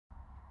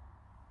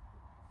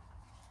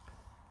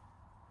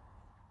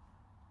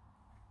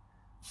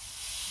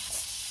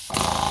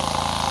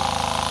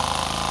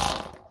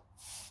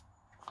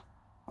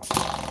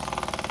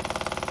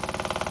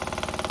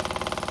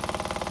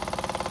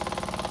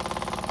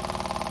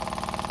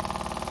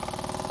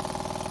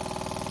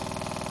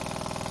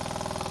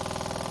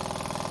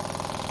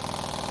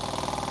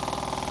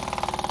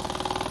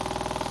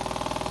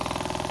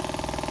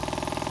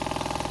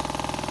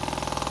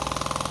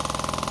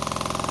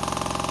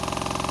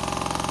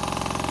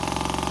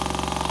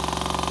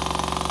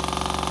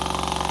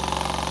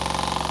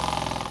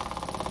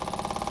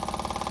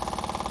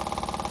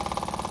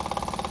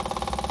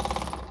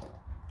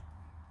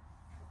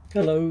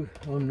Hello,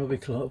 I'm Nobby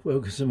Clark.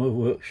 Welcome to my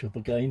workshop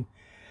again.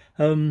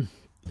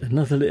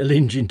 Another little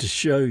engine to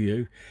show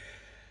you.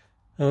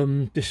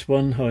 This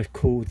one I've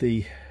called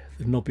the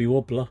Nobby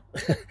Wobbler.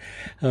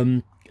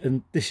 And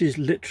this is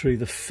literally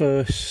the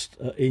first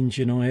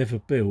engine I ever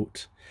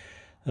built.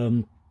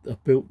 I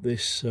built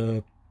this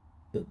at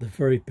the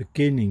very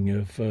beginning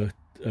of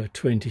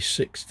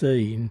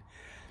 2016,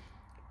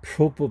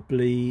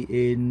 probably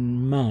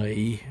in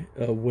May,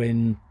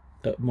 when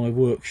my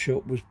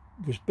workshop was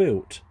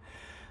built.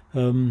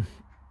 I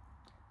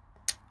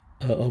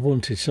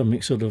wanted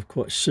something sort of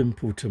quite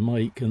simple to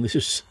make, and this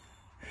is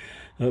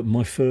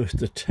my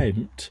first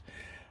attempt.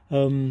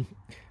 I'd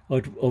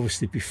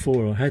obviously,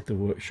 before I had the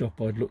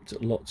workshop, I'd looked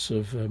at lots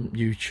of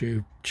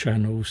YouTube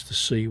channels to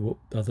see what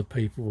other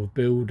people were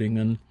building,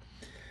 and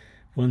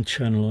one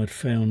channel I'd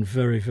found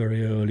very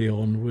early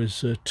on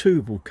was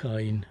Tubal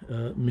Cane,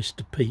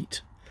 Mr.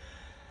 Pete.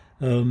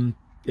 And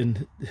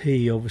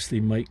he obviously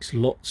makes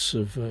lots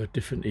of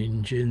different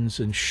engines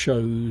and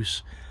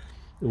shows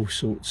all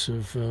sorts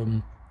of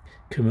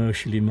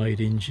commercially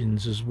made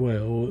engines as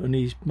well, and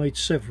he's made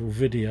several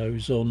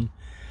videos on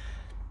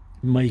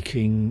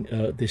making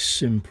this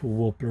simple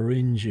wobbler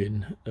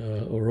engine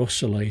or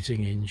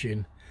oscillating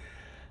engine.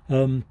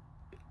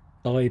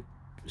 I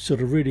sort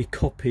of really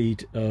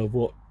copied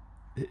what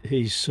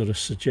his sort of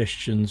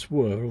suggestions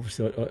were.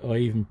 Obviously I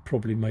even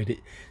probably made it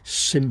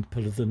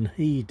simpler than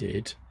he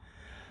did,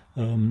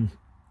 and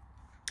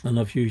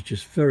I've used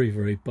just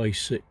very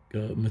basic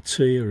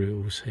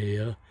materials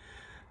here.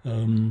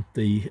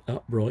 The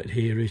upright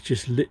here is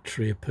just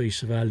literally a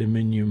piece of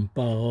aluminium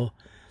bar,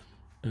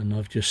 and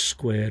I've just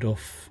squared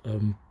off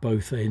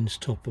both ends,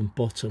 top and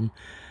bottom,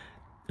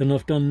 and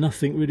I've done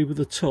nothing really with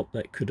the top.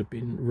 That could have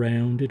been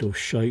rounded or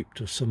shaped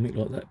or something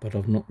like that, but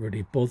I've not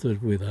really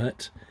bothered with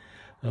that,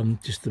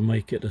 just to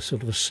make it a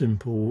sort of a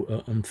simple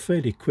and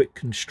fairly quick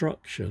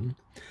construction.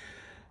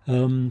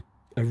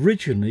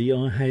 Originally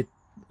I had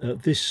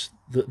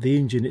the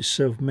engine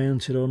itself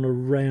mounted on a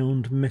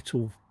round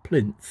metal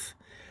plinth,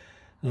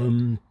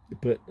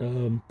 but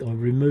I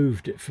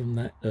removed it from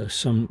that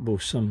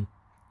some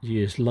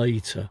years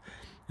later,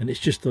 and it's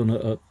just on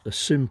a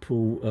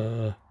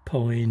simple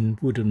pine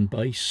wooden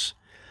base,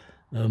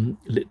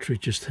 literally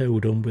just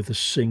held on with a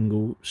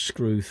single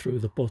screw through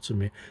the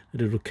bottom here, a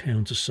little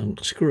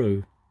countersunk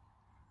screw.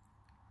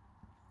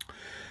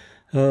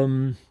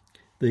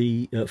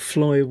 The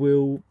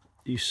flywheel,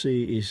 you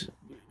see, is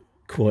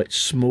quite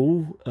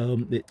small.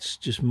 It's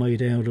just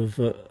made out of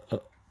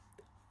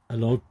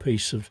an odd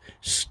piece of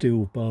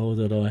steel bar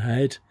that I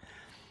had.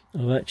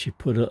 I've actually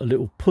put a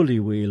little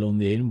pulley wheel on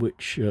the end,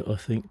 which I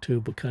think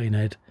Tubal Cane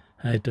had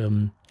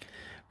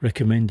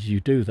recommended you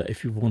do that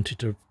if you wanted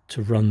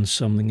to run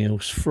something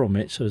else from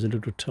it. So there's a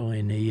little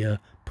tiny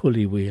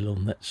pulley wheel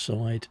on that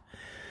side.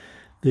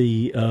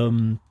 The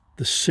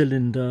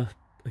cylinder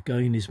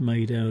again is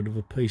made out of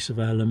a piece of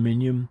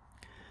aluminium.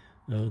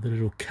 The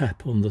little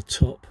cap on the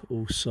top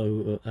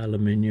also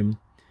aluminium.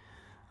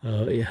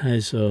 It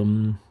has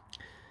a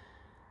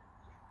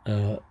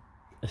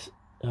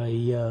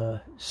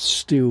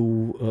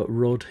steel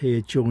rod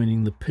here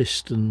joining the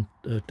piston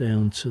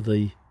down to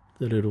the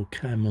little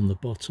cam on the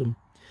bottom.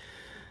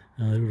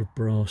 A little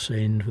brass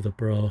end with a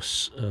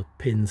brass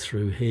pin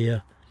through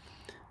here.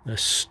 A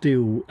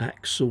steel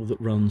axle that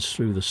runs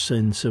through the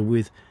centre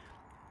with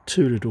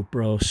two little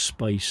brass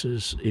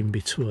spacers in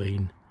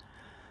between.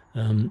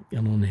 And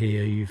on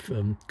here you've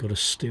got a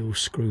steel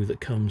screw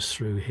that comes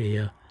through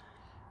here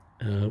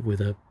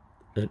with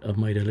I've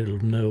made a little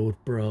knurled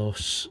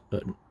brass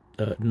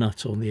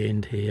nut on the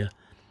end here,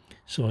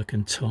 so I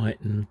can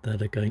tighten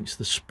that against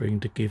the spring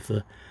to give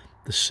the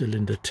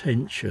cylinder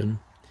tension.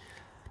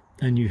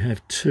 And you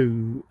have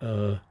two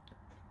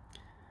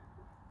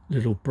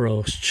little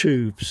brass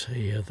tubes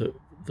here that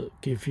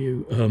give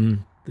you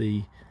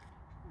the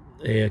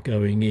air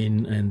going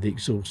in and the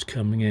exhaust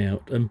coming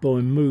out, and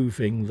by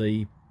moving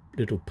the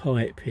little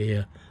pipe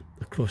here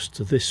across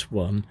to this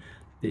one,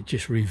 it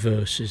just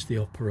reverses the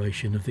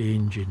operation of the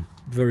engine.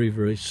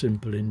 Very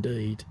simple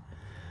indeed.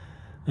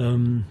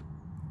 The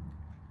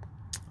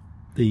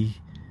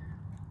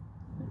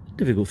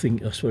difficult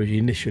thing, I suppose,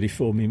 initially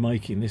for me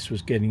making this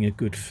was getting a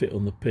good fit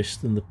on the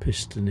piston. The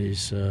piston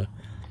is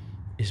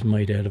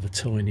made out of a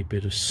tiny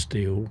bit of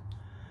steel,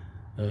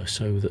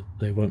 so that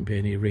there won't be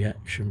any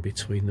reaction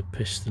between the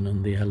piston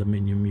and the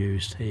aluminium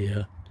used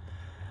here.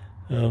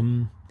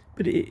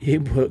 But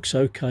it works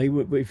okay.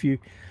 But if you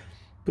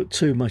put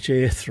too much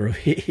air through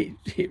it,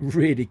 it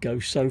really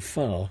goes so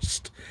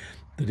fast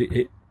that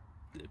it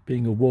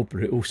being a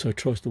wobbler, it also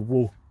tries to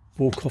walk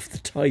off the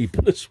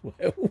table as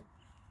well.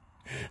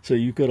 So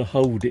you've got to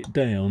hold it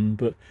down,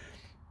 but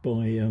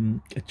by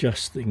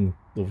adjusting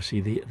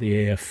obviously the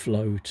air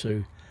flow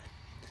to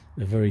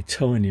a very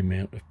tiny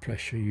amount of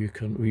pressure,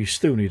 you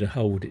still need to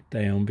hold it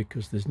down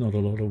because there's not a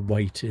lot of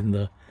weight in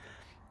the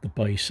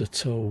base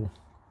at all.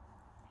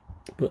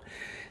 But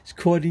it's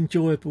quite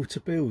enjoyable to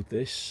build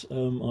this.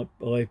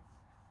 I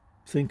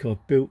think I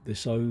built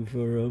this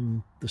over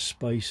the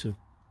space of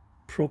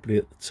probably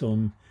at the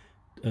time,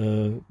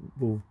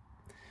 well,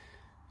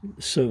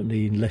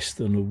 certainly in less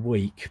than a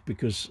week,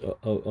 because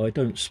I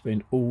don't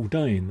spend all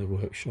day in the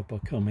workshop. I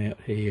come out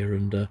here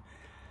and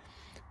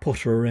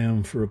potter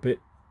around for a bit,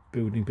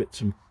 building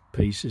bits and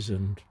pieces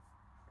and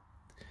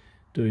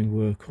doing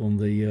work on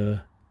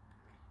the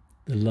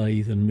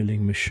lathe and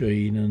milling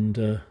machine,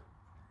 and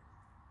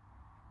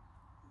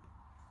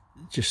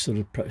just sort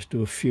of perhaps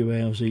do a few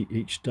hours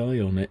each day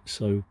on it.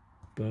 So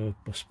I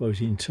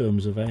suppose in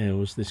terms of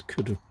hours, this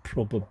could have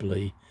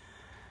probably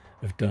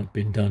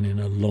been done in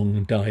a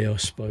long day, I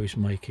suppose,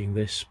 making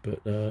this.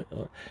 But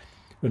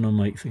when I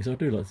make things, I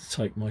do like to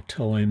take my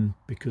time,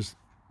 because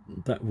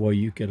that way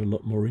you get a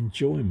lot more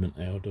enjoyment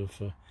out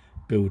of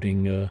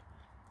building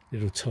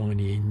little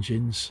tiny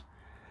engines.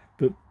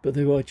 But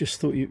there, I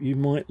just thought you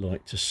might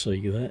like to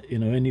see that. You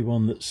know,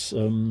 anyone that's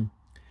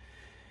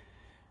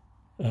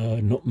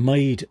not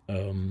made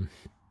an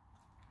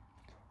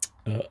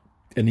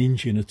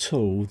engine at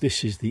all,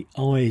 this is the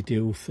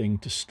ideal thing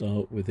to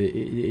start with. It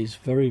is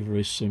very,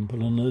 very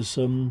simple, and as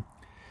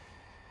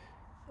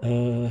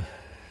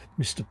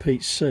Mr.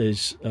 Pete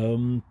says,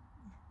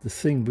 the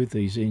thing with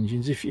these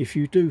engines, if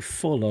you do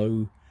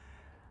follow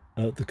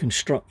the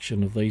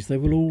construction of these, they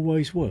will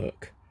always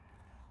work.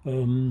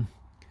 I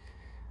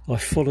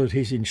followed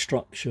his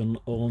instruction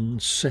on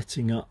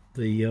setting up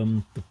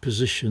the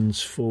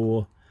positions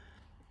for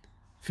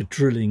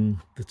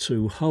drilling the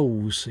two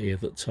holes here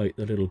that take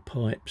the little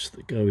pipes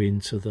that go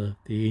into the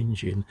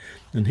engine,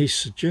 and his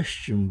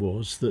suggestion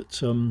was that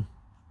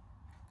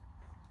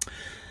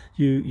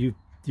you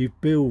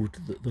build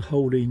the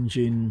whole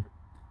engine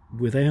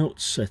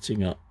without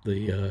setting up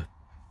the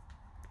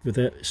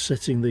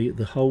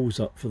holes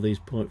up for these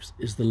pipes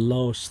is the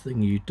last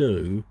thing you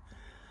do,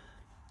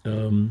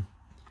 and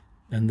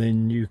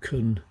then you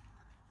can,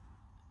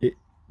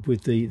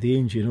 with the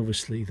engine,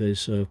 obviously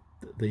there's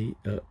the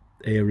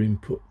air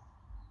input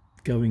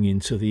going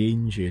into the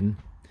engine,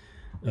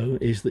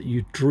 is that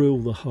you drill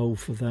the hole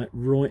for that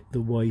right the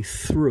way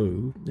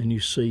through, and you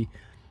see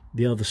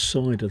the other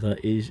side of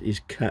that is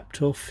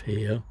capped off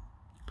here,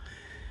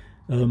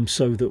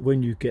 so that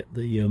when you get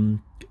the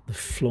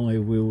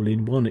flywheel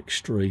in one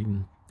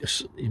extreme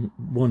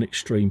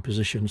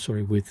position,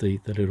 sorry, with the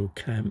little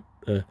cam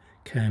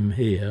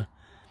here,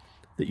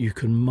 that you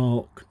can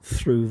mark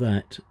through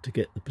that to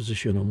get the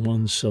position on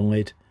one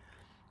side,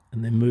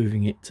 and then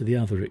moving it to the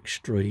other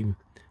extreme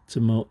to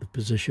mark the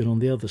position on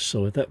the other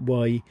side. That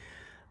way,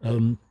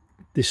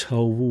 this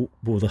hole,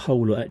 or the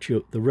hole,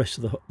 actually the rest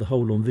of the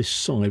hole on this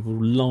side,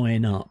 will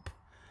line up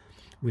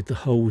with the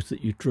holes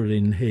that you drill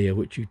in here,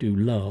 which you do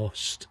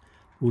last,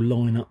 will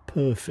line up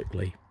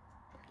perfectly.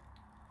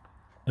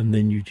 And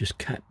then you just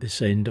cap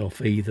this end off,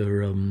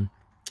 either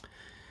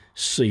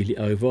seal it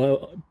over. I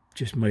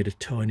just made a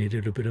tiny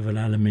little bit of an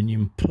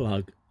aluminium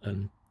plug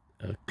and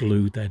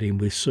glued that in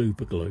with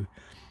super glue.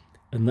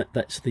 And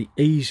that's the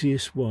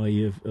easiest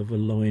way of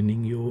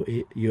aligning your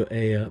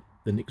air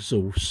and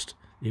exhaust,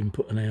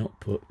 input and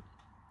output.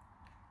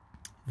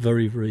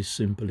 Very, very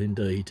simple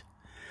indeed.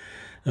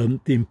 The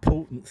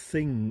important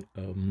thing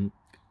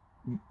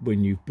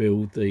when you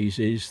build these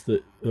is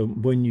that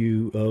when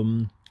you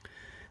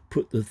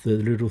put the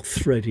little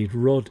threaded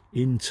rod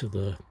into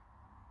the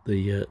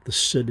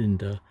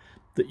cylinder,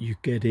 that you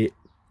get it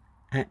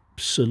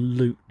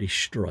absolutely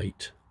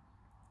straight.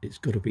 It's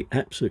got to be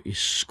absolutely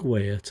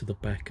square to the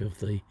back of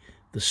the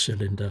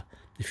cylinder.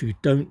 If you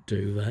don't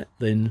do that,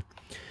 then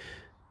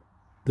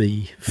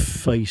the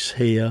face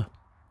here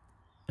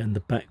and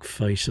the back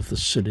face of the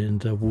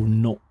cylinder will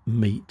not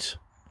meet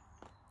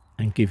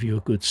and give you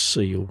a good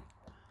seal.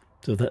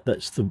 So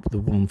that's the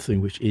one thing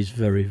which is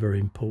very, very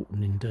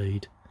important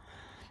indeed.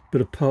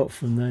 But apart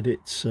from that,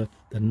 it's a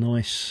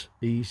nice,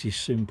 easy,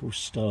 simple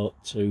start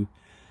to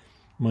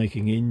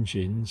making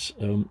engines,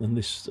 and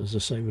this, as I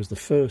say, was the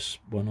first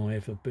one I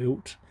ever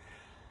built.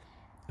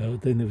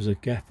 Then there was a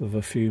gap of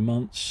a few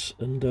months,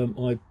 and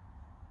I,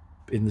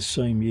 in the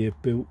same year,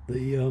 built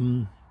the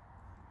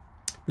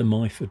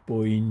Myford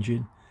Boy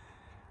engine,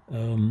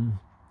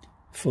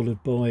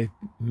 followed by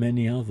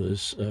many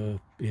others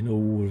in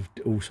all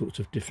sorts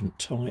of different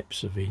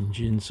types of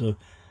engines.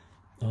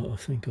 I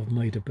think I've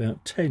made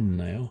about 10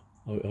 now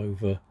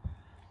over.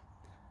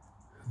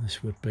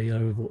 This would be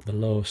over what, the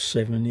last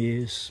 7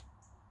 years.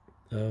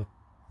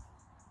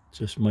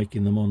 Just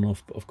making them on and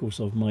off, but of course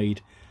I've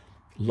made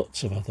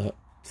lots of other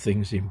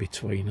things in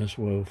between as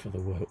well for the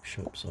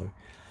workshop. So,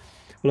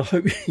 well, I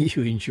hope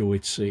you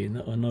enjoyed seeing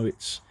that. I know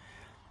it's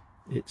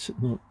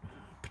not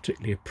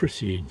particularly a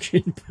pretty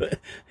engine, but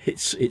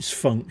it's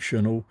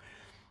functional,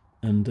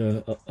 and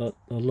I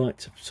like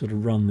to sort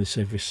of run this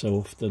every so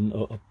often.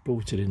 I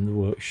brought it in the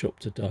workshop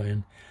today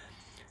and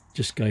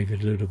just gave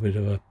it a little bit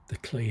of a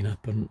clean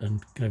up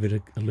and gave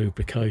it a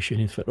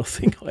lubrication. In fact, I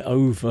think I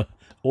over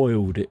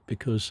oiled it,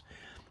 because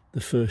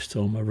the first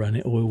time I ran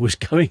it, oil was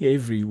going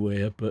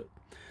everywhere. But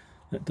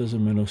that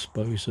doesn't mean, I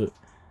suppose, that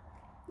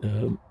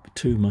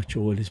too much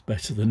oil is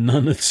better than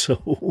none at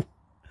all.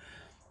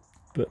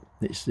 But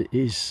this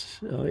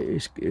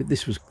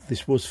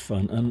was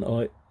fun, and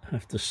I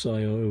have to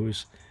say, I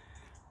was,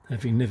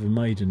 having never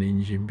made an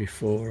engine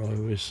before, I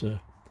was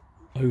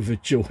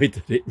overjoyed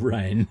that it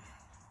ran.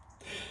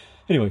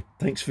 Anyway,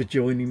 thanks for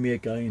joining me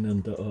again,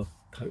 and I'll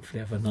hopefully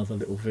have another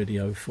little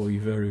video for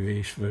you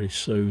very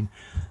soon.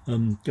 I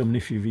mean,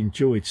 if you've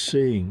enjoyed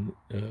seeing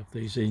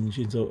these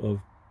engines,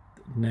 I've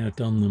now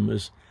done them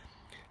as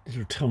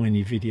little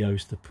tiny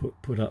videos to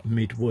put up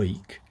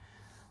midweek.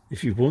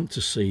 If you want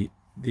to see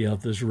the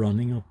others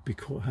running, I'll be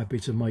quite happy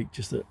to make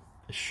just a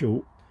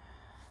short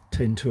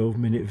 10-12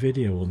 minute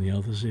video on the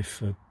others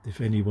if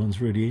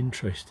anyone's really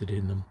interested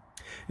in them.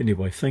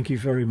 Anyway, thank you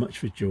very much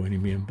for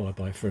joining me, and bye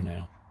bye for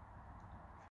now.